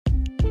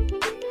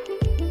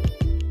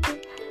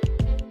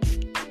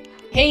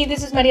Hey,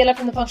 this is Mariela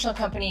from The Functional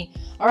Company.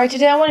 Alright,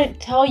 today I want to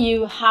tell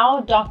you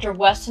how Dr.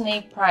 Weston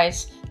A.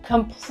 Price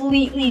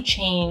completely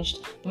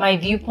changed my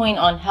viewpoint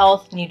on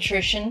health,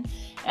 nutrition,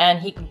 and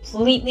he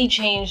completely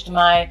changed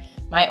my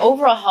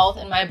overall health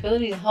and my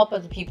ability to help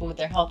other people with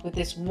their health with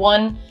this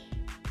one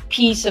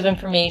piece of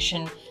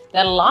information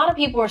that a lot of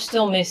people are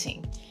still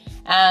missing.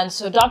 And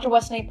so Dr.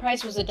 Weston A.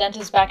 Price was a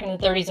dentist back in the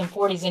 30s and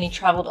 40s, and he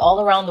traveled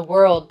all around the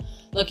world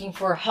looking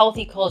for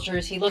healthy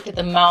cultures. He looked at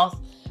the mouth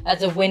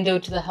as a window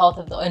to the health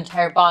of the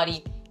entire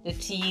body, the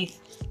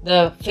teeth,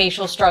 the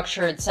facial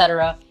structure,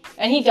 etc.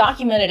 And he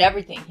documented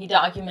everything. He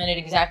documented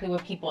exactly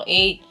what people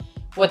ate,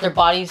 what their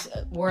bodies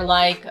were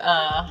like,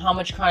 how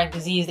much chronic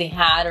disease they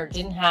had or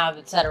didn't have,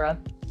 etc.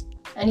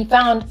 And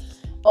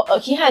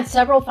he had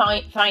several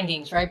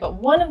findings, right? But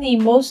one of the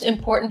most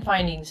important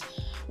findings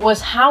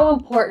was how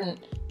important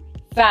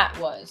fat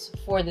was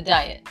for the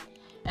diet.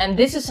 And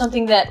this is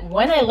something that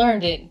when I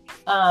learned it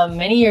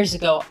many years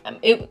ago,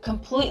 it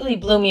completely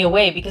blew me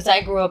away, because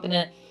I grew up in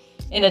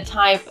a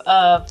type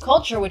of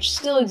culture which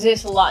still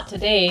exists a lot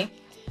today,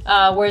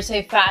 where they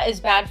say fat is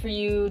bad for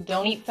you,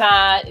 don't eat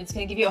fat, it's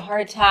going to give you a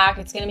heart attack,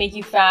 it's going to make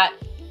you fat.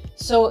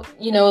 So,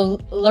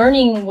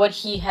 learning what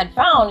he had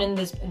found in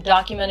this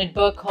documented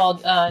book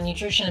called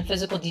Nutrition and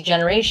Physical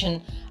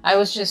Degeneration, I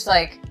was just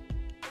like,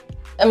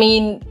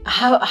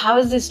 how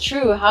is this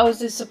true? How is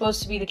this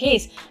supposed to be the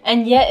case?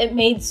 And yet it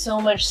made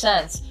so much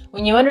sense.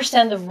 When you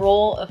understand the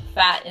role of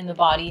fat in the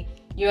body,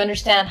 you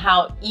understand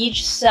how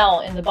each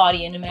cell in the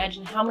body, and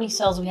imagine how many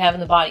cells we have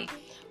in the body,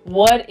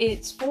 what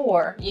it's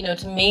for,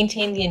 to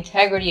maintain the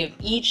integrity of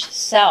each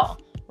cell,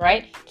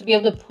 right? To be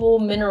able to pull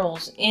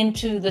minerals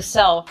into the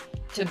cell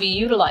to be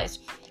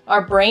utilized.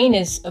 Our brain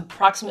is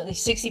approximately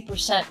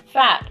 60%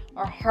 fat.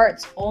 Our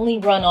hearts only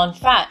run on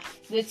fat.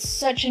 It's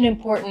such an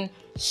important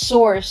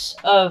source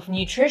of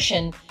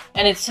nutrition,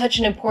 and it's such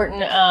an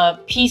important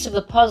piece of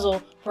the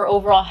puzzle for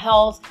overall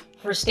health,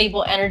 for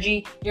stable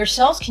energy. Your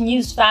cells can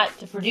use fat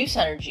to produce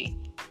energy.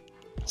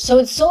 So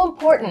it's so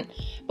important,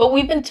 but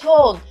we've been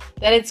told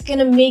that it's going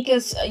to make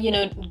us,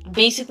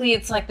 basically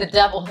it's like the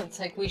devil. It's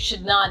like we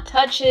should not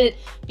touch it,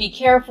 be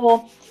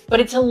careful,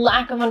 but it's a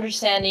lack of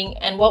understanding.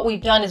 And what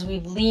we've done is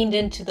we've leaned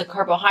into the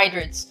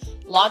carbohydrates,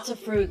 lots of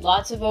fruit,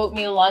 lots of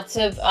oatmeal, lots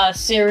of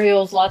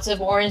cereals, lots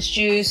of orange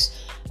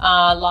juice,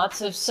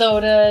 lots of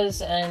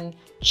sodas and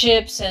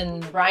chips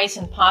and rice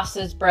and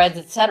pastas, breads,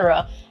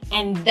 etc.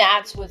 And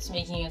that's what's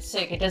making us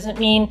sick. It doesn't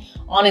mean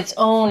on its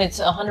own it's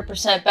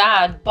 100%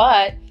 bad,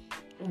 but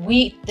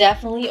we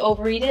definitely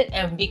overeat it.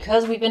 And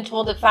because we've been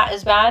told that fat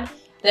is bad,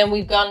 then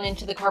we've gotten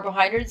into the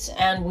carbohydrates,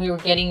 and we were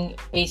getting,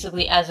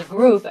 basically as a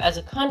group, as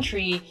a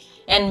country,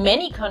 and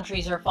many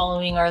countries are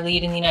following our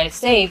lead in the United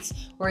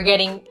States, we're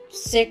getting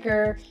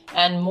sicker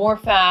and more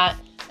fat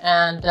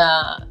and,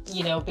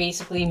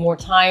 basically more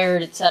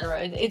tired,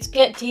 etc. It's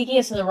taking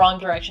us in the wrong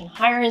direction.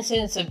 Higher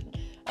incidence of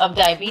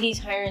diabetes,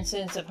 higher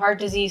incidence of heart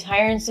disease,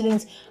 higher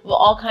incidence of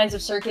all kinds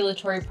of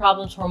circulatory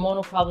problems,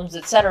 hormonal problems,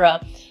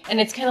 etc.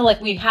 And it's kind of like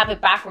we have it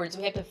backwards.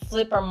 We have to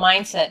flip our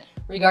mindset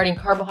regarding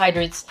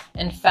carbohydrates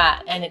and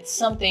fat. And it's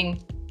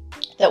something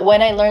that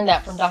when I learned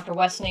that from Dr.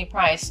 Weston A.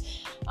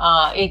 Price,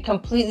 it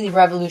completely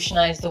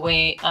revolutionized the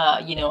way,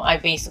 I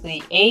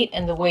basically ate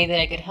and the way that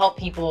I could help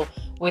people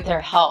with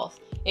their health.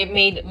 It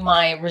made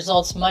my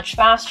results much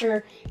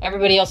faster,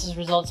 everybody else's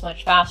results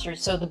much faster.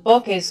 So the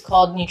book is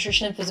called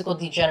Nutrition and Physical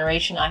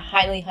Degeneration. I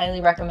highly,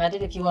 highly recommend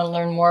it if you want to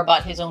learn more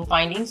about his own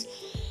findings.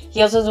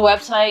 He also has a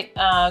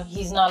website.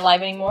 He's not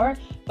live anymore,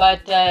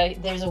 but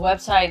there's a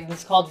website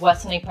that's called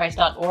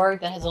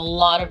westonaprice.org that has a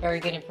lot of very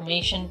good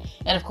information.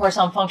 And of course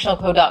on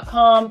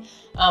functionalco.com,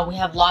 we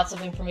have lots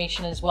of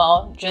information as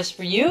well just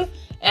for you.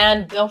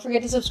 And don't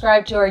forget to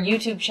subscribe to our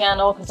YouTube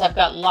channel, because I've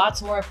got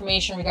lots more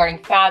information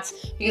regarding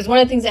fats. Because one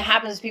of the things that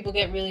happens is people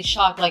get really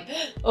shocked, like,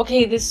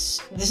 okay,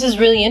 this is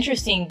really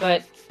interesting,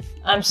 but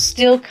I'm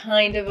still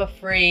kind of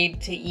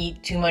afraid to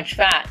eat too much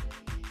fat.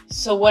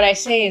 So what I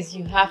say is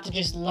you have to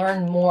just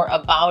learn more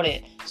about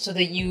it so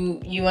that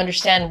you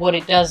understand what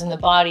it does in the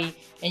body,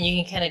 and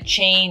you can kind of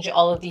change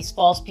all of these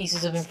false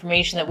pieces of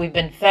information that we've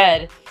been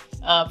fed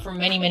for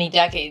many, many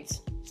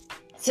decades.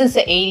 Since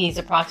the 80s,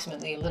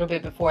 approximately, a little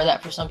bit before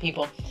that for some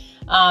people.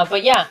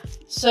 But yeah,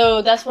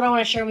 so that's what I want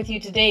to share with you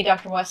today,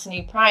 Dr. Weston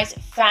A. Price.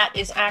 Fat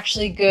is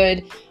actually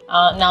good.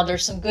 Now,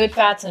 there's some good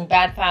fats and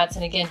bad fats.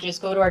 And again,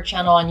 just go to our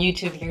channel on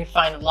YouTube. You can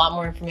find a lot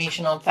more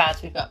information on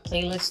fats. We've got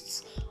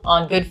playlists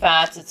on good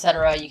fats,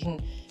 etc. You can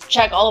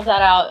check all of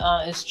that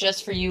out. It's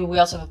just for you. We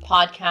also have a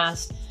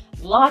podcast.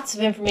 Lots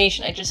of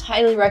information. I just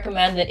highly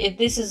recommend that if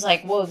this is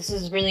like, whoa, this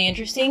is really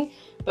interesting,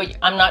 but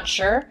I'm not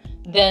sure,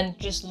 then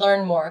just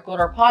learn more. Go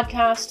to our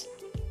podcast,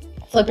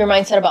 flip your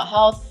mindset about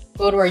health,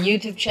 go to our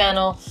YouTube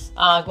channel,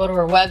 go to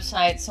our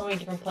website, so many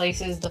different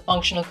places, The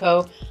Functional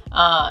Co.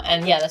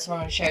 And yeah, that's what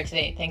I'm going to share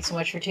today. Thanks so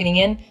much for tuning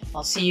in.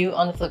 I'll see you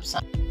on the flip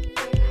side.